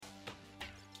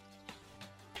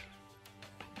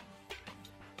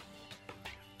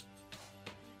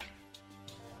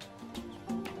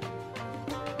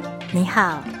你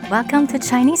好, welcome to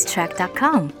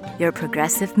ChineseTrack.com, your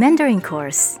progressive Mandarin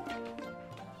course.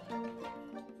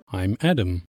 I'm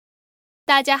Adam.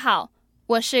 大家好，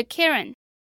我是 Karen.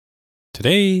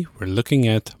 Today, we're looking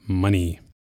at money.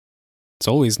 It's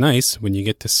always nice when you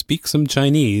get to speak some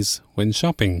Chinese when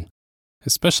shopping,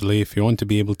 especially if you want to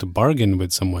be able to bargain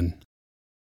with someone.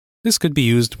 This could be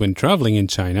used when traveling in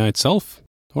China itself,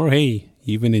 or hey,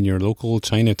 even in your local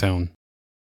Chinatown.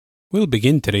 We'll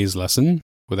begin today's lesson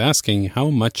with asking how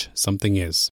much something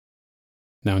is.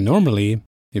 Now, normally,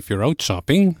 if you're out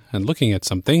shopping and looking at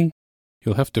something,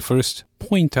 you'll have to first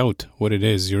point out what it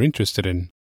is you're interested in.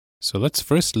 So let's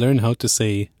first learn how to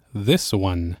say this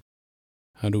one.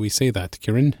 How do we say that,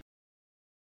 Kieran?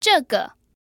 这个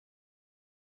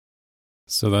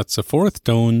So that's a fourth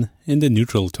tone in the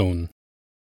neutral tone.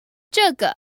 这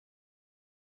个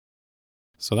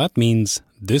So that means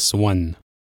this one.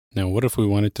 Now, what if we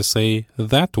wanted to say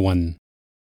that one?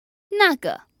 那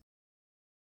个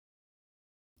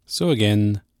So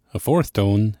again, a fourth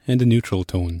tone and a neutral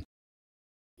tone.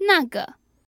 那个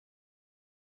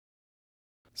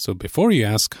So before you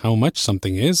ask how much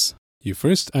something is, you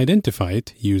first identify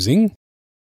it using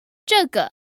这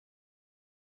个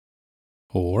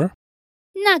or.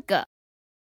 那个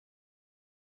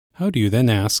How do you then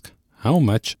ask, how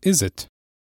much is it?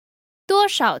 多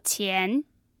少钱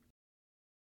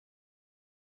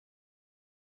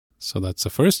So that's a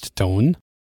first tone,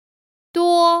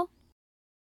 多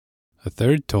a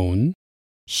third tone,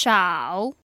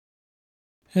 少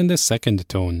and a second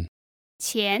tone.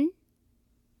 钱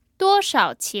多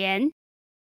少钱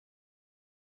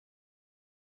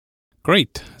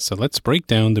Great, so let's break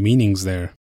down the meanings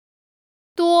there.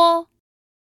 多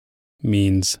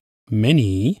Means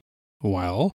many,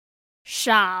 while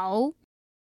少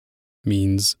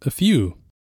means a few.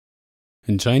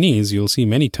 In Chinese, you'll see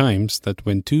many times that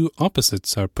when two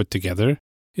opposites are put together,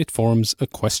 it forms a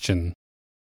question.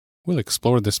 We'll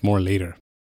explore this more later.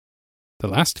 The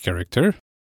last character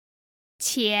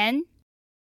钱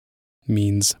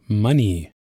means money.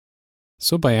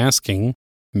 So by asking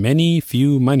many,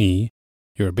 few money,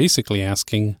 you're basically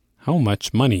asking how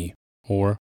much money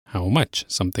or how much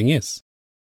something is.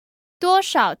 多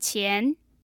少钱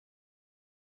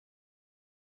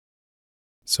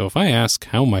So if I ask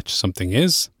how much something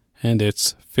is, and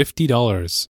it's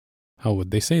 $50, how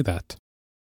would they say that?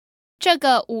 这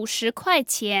个50块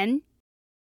钱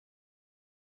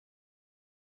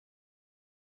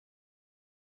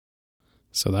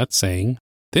So that's saying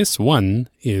this one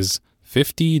is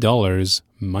 $50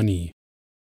 money.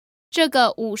 这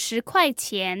个50块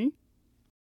钱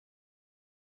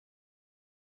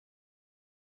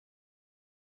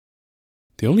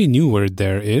The only new word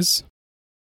there is,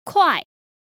 块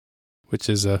which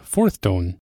is a fourth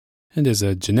tone, and is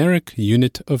a generic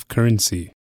unit of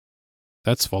currency.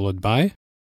 That's followed by,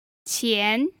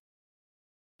 钱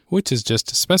which is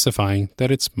just specifying that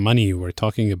it's money we're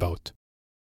talking about.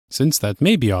 Since that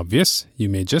may be obvious, you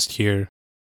may just hear,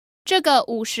 这个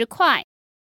50块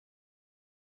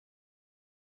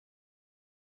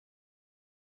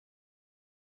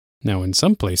Now in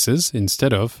some places,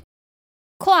 instead of,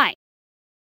 块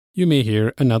you may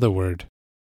hear another word.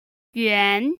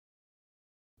 元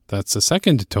That's a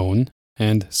second tone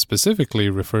and specifically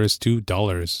refers to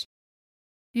dollars.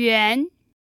 元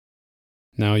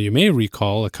Now you may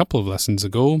recall a couple of lessons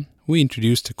ago, we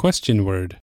introduced a question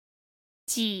word.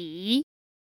 几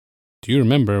Do you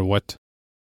remember what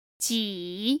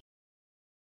几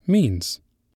means?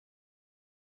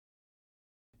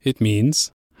 It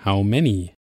means how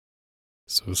many.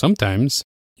 So sometimes,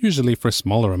 usually for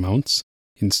smaller amounts,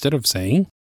 instead of saying,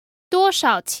 多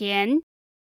少钱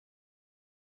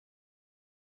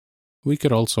we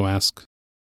could also ask,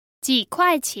 几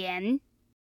块钱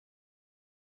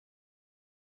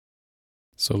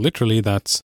so literally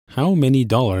that's how many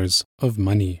dollars of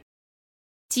money.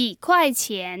 几块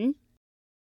钱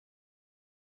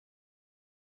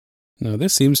Now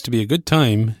this seems to be a good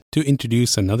time to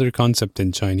introduce another concept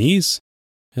in Chinese,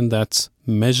 and that's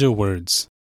measure words.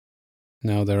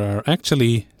 Now there are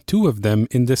actually two of them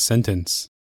in this sentence.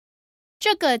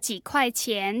 这个几块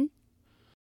钱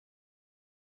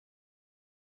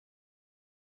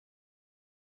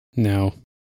Now,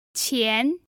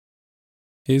 钱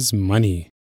is money,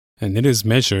 and it is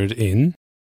measured in,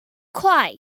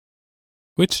 块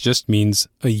which just means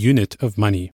a unit of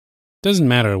money. Doesn't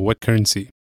matter what currency.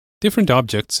 Different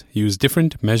objects use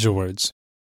different measure words.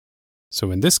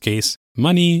 So in this case,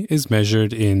 money is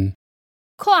measured in,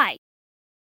 块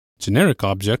generic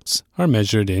objects are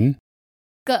measured in,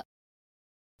 个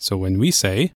so when we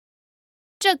say,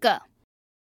 这个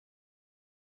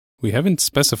We haven't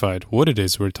specified what it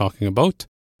is we're talking about,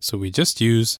 so we just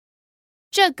use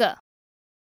这个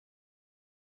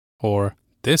or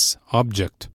this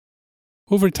object.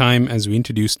 Over time, as we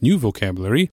introduce new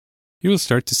vocabulary, you will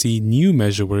start to see new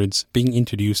measure words being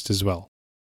introduced as well.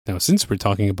 Now, since we're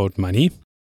talking about money,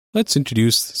 let's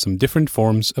introduce some different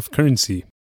forms of currency.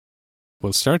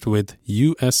 We'll start with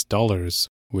US dollars,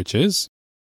 which is,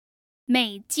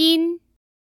 美金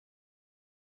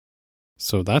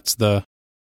so that's the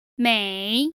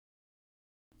美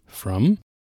from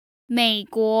美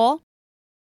国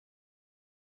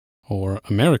or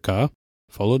America,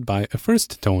 followed by a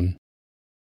first tone,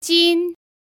 金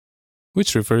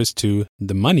which refers to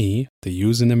the money they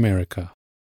use in America.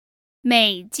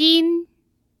 美金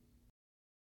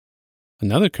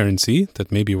Another currency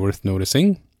that may be worth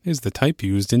noticing is the type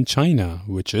used in China,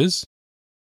 which is,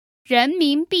 人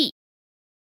民币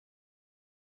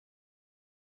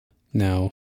now,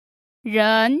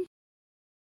 人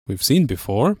we've seen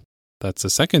before, that's a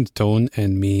second tone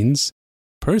and means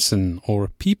person or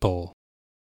people,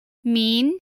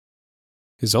 民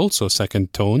is also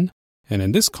second tone, and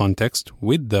in this context,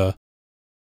 with the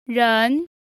人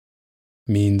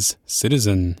means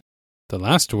citizen. The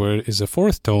last word is a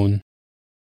fourth tone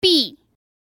币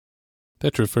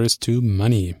that refers to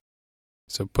money.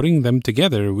 So putting them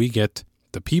together, we get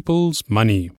the people's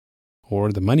money,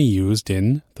 or the money used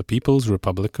in the People's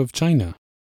Republic of China.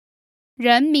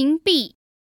 人民币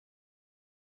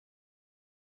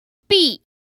币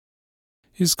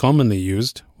Is commonly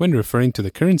used when referring to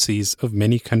the currencies of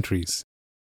many countries.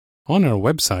 On our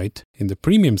website, in the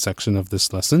premium section of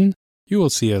this lesson, you will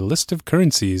see a list of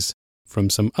currencies from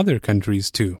some other countries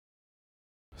too.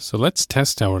 So let's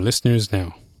test our listeners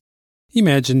now.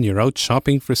 Imagine you're out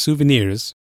shopping for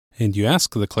souvenirs and you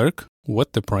ask the clerk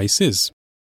what the price is.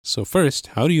 So first,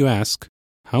 how do you ask,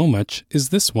 how much is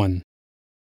this one?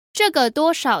 这个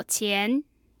多少钱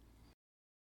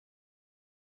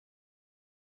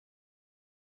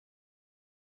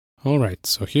Alright,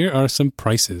 so here are some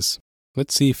prices.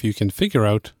 Let's see if you can figure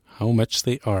out how much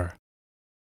they are.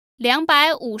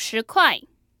 250块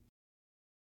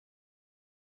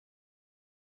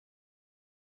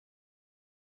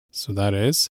So that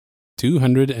is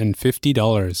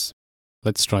 $250.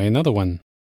 Let's try another one.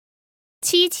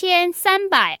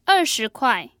 7320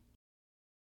块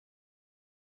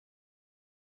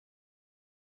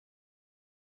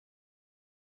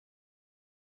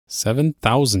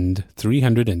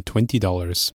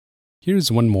 $7,320.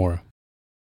 Here's one more.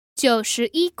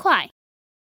 91块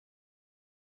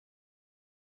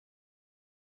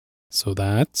So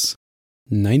that's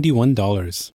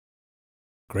 $91.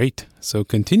 Great. So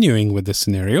continuing with the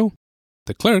scenario,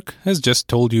 the clerk has just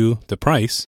told you the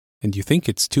price and you think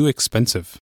it's too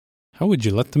expensive. How would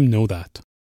you let them know that?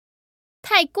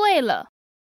 太贵了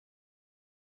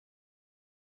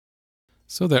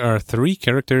So there are 3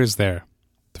 characters there.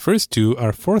 The first 2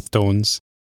 are fourth tones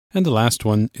and the last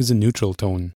one is a neutral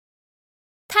tone.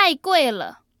 太贵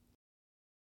了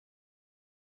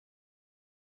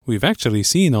We've actually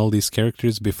seen all these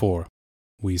characters before.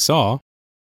 We saw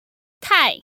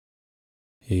太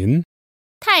in.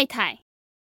 太太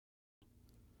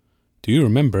Do you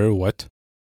remember what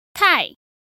太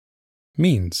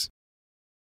means?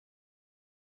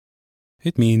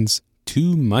 It means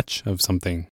too much of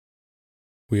something.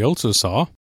 We also saw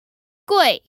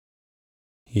贵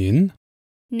in.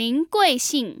 您贵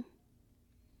姓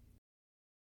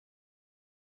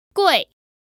贵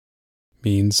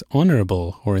means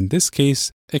honorable, or in this case,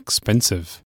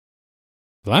 expensive.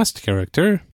 The last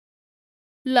character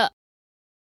了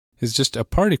is just a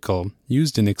particle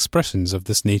used in expressions of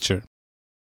this nature.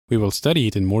 We will study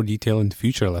it in more detail in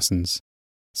future lessons.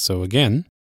 So again,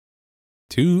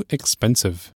 too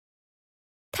expensive.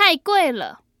 太贵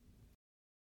了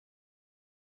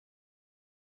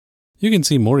You can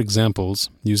see more examples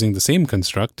using the same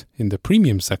construct in the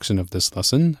premium section of this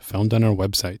lesson found on our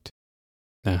website.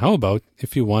 Now, how about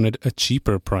if you wanted a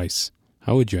cheaper price?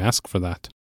 How would you ask for that?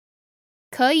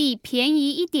 可以便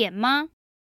宜一点吗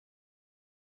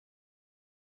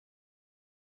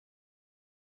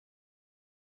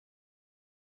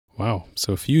Wow,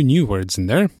 so a few new words in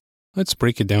there. Let's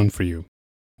break it down for you.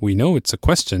 We know it's a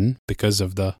question because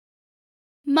of the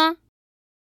吗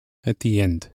at the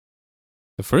end.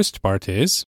 The first part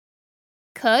is,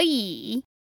 可以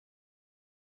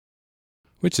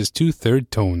which is 2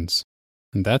 third tones,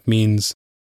 and that means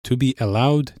to be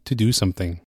allowed to do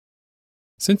something.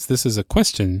 Since this is a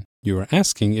question, you are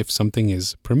asking if something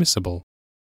is permissible.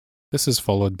 This is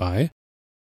followed by,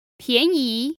 便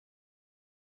宜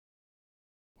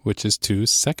which is 2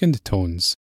 second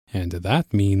tones, and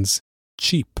that means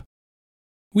cheap.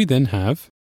 We then have,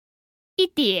 一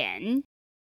点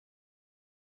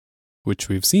which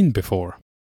we've seen before.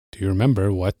 Do you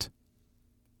remember what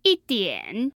一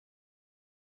点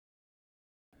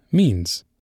means?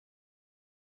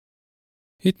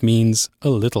 It means a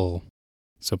little.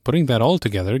 So putting that all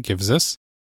together gives us,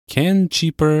 can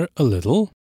cheaper a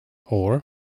little? Or,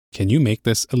 can you make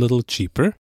this a little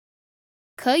cheaper?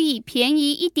 可以便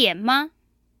宜一点吗？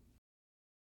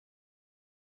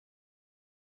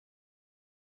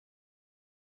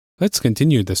 Let's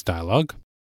continue this dialogue.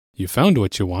 You found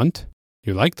what you want,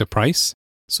 you like the price,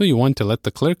 so you want to let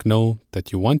the clerk know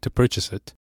that you want to purchase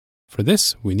it. For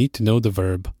this, we need to know the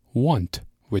verb want,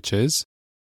 which is,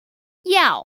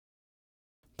 要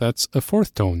that's a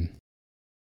fourth tone.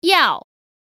 要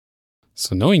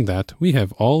So knowing that, we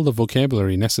have all the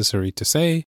vocabulary necessary to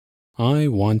say, I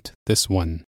want this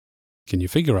one. Can you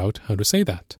figure out how to say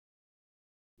that?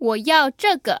 我要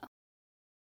这个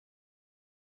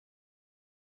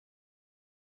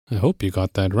I hope you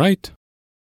got that right.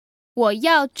 我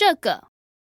要这个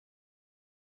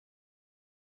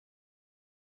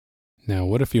Now,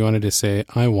 what if you wanted to say,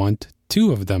 I want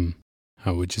two of them?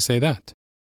 How would you say that?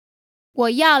 我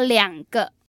要两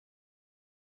个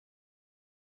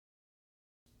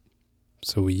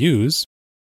So we use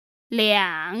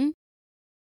两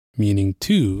meaning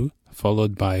two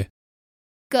followed by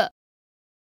个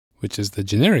which is the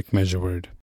generic measure word.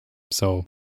 So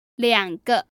两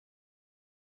个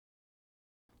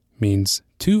means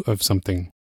two of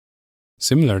something.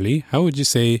 Similarly, how would you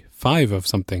say five of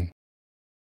something?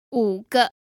 五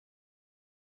个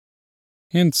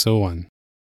And so on.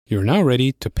 You're now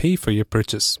ready to pay for your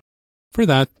purchase. For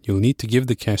that, you'll need to give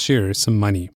the cashier some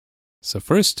money. So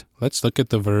first, let's look at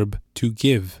the verb to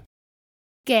give.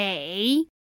 给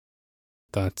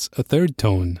That's a third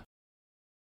tone.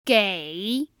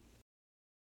 给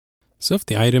So if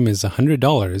the item is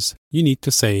 $100, you need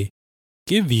to say,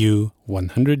 give you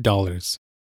 $100.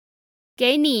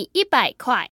 给你100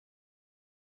块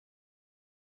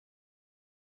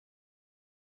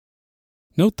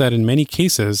Note that in many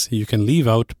cases, you can leave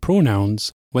out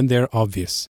pronouns when they're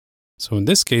obvious. So in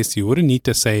this case, you wouldn't need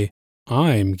to say,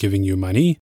 I'm giving you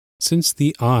money, since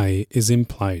the I is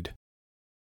implied.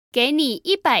 给你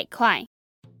100块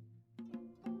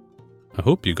I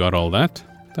hope you got all that.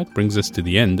 That brings us to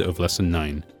the end of Lesson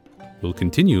 9. We'll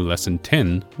continue Lesson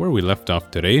 10 where we left off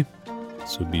today,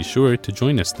 so be sure to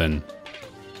join us then.